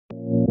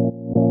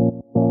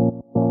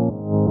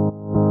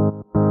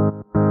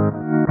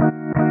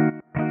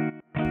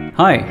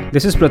Hi,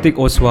 this is Pratik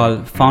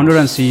Oswal, founder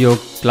and CEO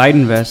of Glide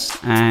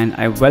Invest, and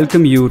I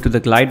welcome you to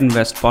the Glide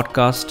Invest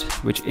podcast,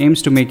 which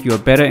aims to make you a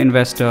better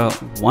investor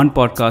one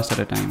podcast at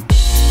a time.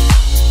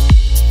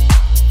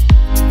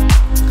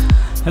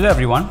 Hello,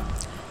 everyone.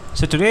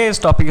 So today's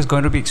topic is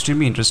going to be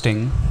extremely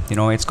interesting.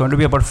 It's going to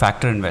be about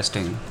factor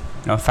investing.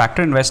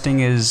 Factor investing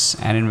is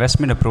an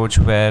investment approach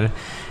where,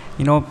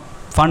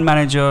 fund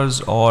managers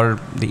or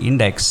the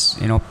index,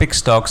 pick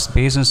stocks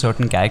based on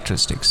certain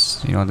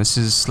characteristics. This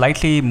is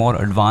slightly more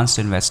advanced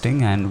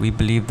investing, and we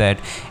believe that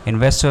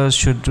investors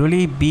should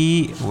really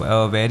be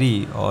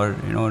wary or,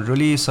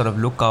 really sort of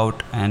look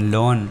out and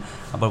learn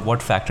about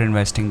what factor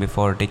investing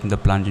before taking the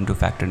plunge into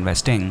factor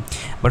investing.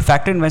 But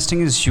factor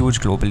investing is huge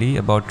globally.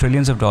 About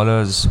trillions of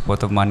dollars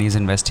worth of money is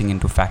investing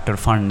into factor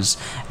funds,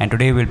 and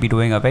today we'll be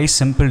doing a very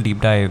simple deep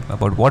dive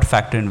about what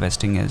factor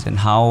investing is and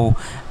how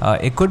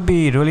it could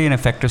be really an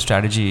effective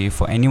strategy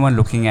for anyone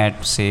looking at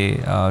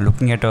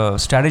a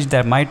strategy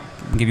that might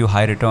give you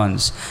high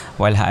returns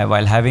while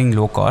having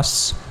low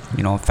costs.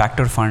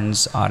 Factor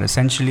funds are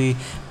essentially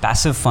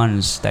passive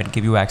funds that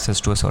give you access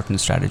to a certain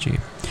strategy.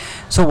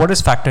 So what is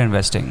factor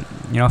investing?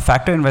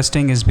 Factor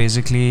investing is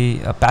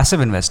basically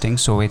passive investing.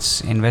 So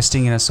it's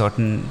investing in a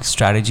certain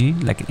strategy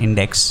like an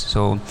index.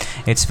 So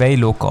it's very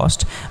low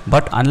cost.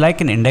 But unlike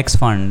an index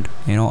fund,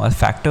 a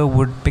factor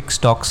would pick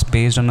stocks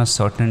based on a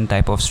certain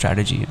type of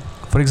strategy.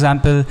 For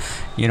example,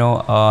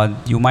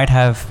 you might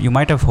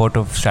have heard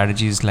of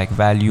strategies like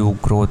value,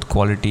 growth,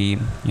 quality,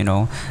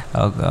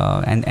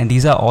 and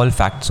these are all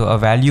factors. So a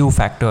value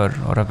factor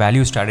or a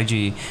value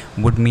strategy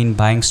would mean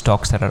buying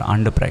stocks that are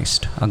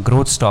underpriced. A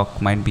growth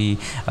stock might be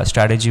a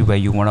strategy where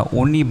you want to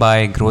only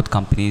buy growth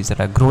companies that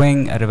are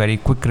growing at a very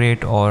quick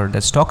rate or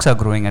the stocks are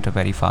growing at a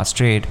very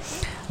fast rate.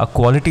 A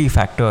quality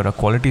factor, a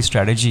quality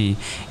strategy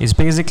is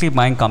basically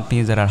buying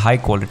companies that are high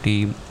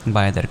quality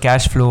by their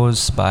cash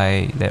flows,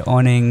 by their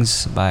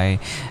earnings, by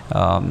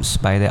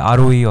their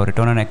ROE or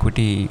return on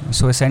equity.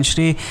 So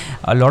essentially,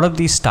 a lot of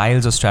these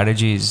styles or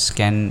strategies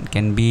can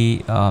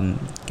be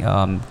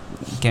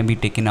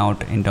taken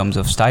out in terms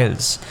of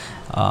styles.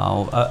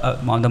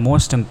 One of the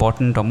most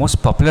important or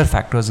most popular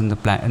factors in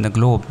the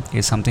globe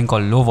is something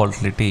called low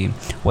volatility.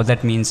 What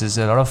that means is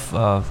a lot of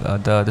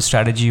the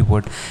strategy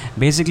would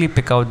basically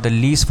pick out the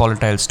least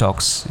volatile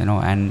stocks,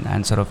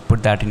 and sort of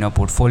put that in your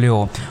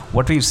portfolio.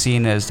 What we've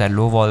seen is that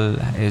low vol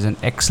is an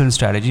excellent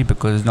strategy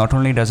because not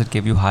only does it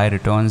give you higher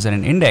returns than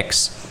an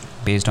index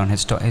based on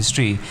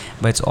history,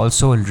 but it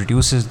also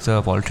reduces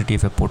the volatility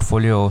of your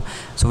portfolio.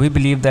 So we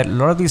believe that a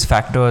lot of these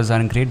factors are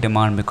in great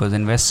demand because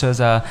investors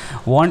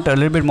want a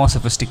little bit more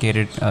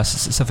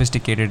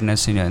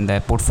sophisticatedness in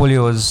their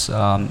portfolios,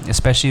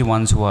 especially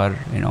ones who are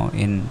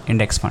in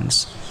index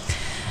funds.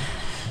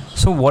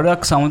 So what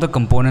are some of the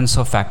components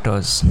of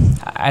factors?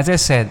 As I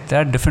said,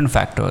 there are different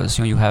factors.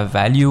 You have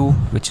value,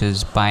 which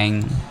is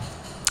buying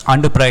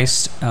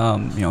underpriced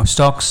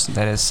stocks.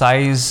 There is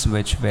size,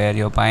 where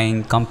you're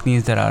buying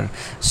companies that are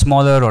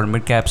smaller or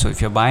mid cap. So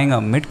if you're buying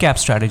a mid cap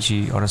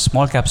strategy or a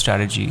small cap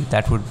strategy,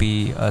 that would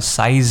be a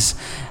size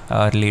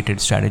related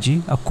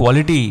strategy. A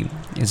quality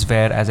is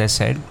where, as I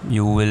said,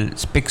 you will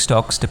pick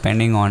stocks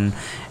depending on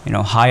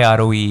high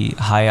ROE,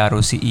 high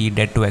ROCE,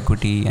 debt to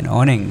equity and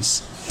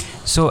earnings.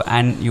 So,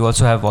 and you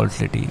also have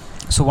volatility.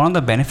 So one of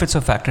the benefits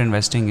of factor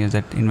investing is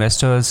that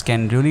investors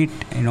can really,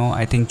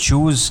 I think,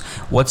 choose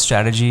what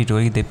strategy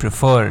really they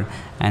prefer,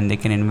 and they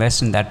can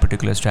invest in that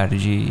particular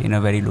strategy in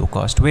a very low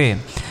cost way.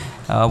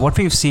 What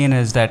we've seen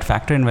is that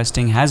factor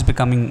investing has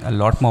becoming a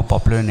lot more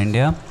popular in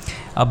India.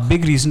 A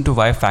big reason to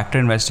why factor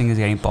investing is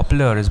getting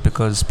popular is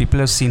because people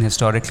have seen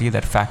historically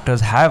that factors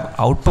have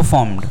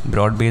outperformed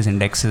broad-based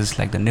indexes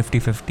like the Nifty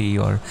 50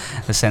 or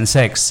the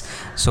Sensex.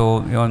 So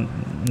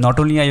not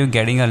only are you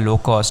getting a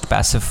low-cost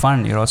passive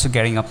fund, you're also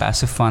getting a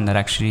passive fund that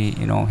actually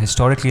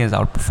historically has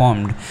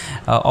outperformed.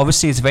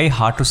 Obviously, it's very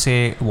hard to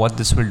say what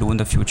this will do in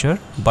the future,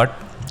 but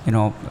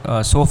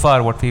so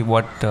far what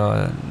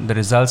the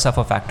results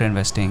of factor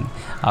investing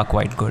are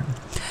quite good.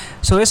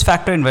 So is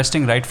factor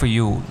investing right for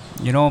you?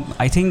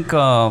 I think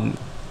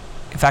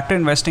factor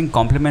investing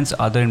complements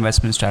other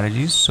investment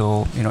strategies.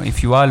 So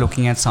if you are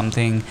looking at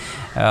something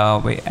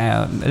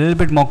a little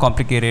bit more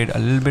complicated, a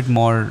little bit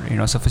more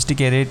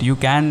sophisticated, you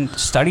can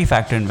study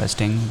factor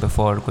investing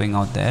before going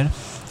out there.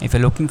 If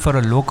you're looking for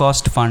a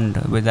low-cost fund,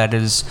 that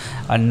is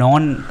a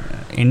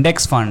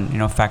non-index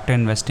fund, factor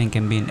investing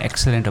can be an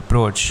excellent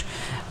approach.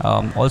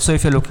 Also,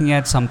 if you're looking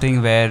at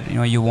something where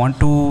you want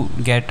to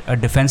get a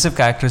defensive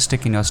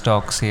characteristic in your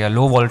stock, say a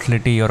low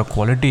volatility or a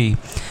quality,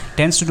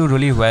 tends to do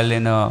really well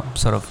in a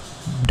sort of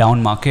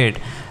down market.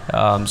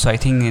 So I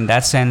think in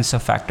that sense, a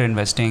factor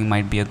investing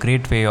might be a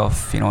great way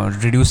of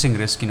reducing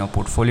risk in your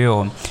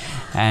portfolio.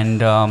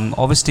 And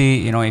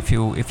obviously, if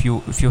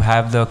you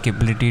have the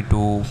capability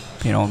to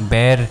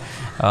bear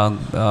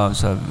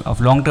of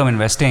long-term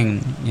investing,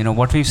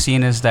 what we've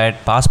seen is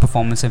that past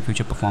performance and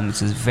future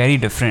performance is very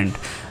different.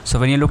 So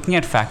when you're looking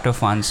at factor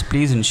funds,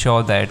 please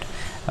ensure that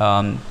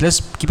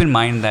just keep in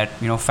mind that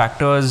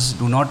factors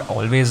do not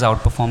always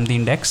outperform the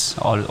index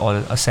or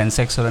a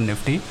Sensex or a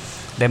Nifty.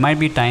 there might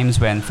be times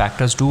when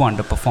factors do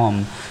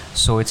underperform.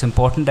 So it's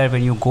important that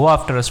when you go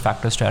after a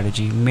factor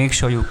strategy, make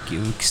sure you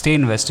stay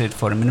invested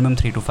for a minimum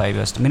 3 to 5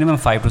 years, minimum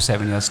 5 to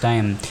 7 years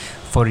time,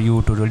 for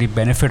you to really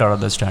benefit out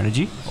of the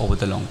strategy over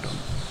the long term.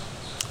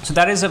 So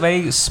that is a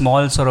very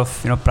small sort of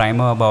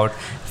primer about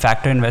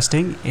factor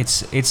investing.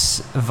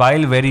 It's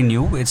while very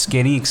new, it's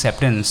gaining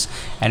acceptance,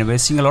 and we're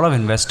seeing a lot of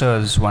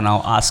investors who are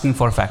now asking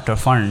for factor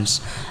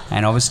funds.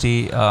 And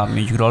obviously,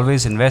 you could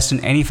always invest in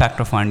any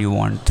factor fund you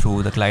want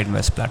through the Glide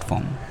Invest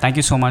platform. Thank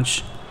you so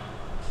much.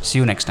 See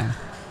you next time.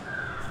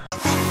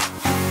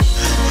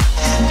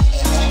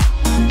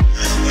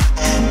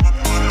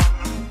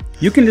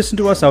 You can listen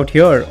to us out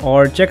here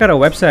or check out our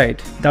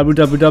website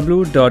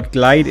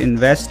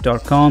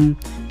www.glideinvest.com.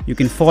 You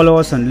can follow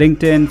us on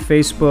LinkedIn,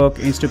 Facebook,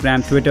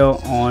 Instagram, Twitter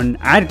on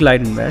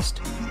 @GlideInvest.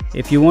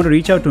 If you want to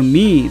reach out to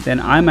me,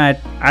 then I'm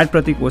at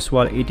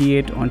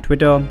 @PratikOswal88 on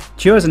Twitter.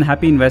 Cheers and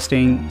happy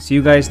investing. See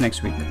you guys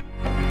next week.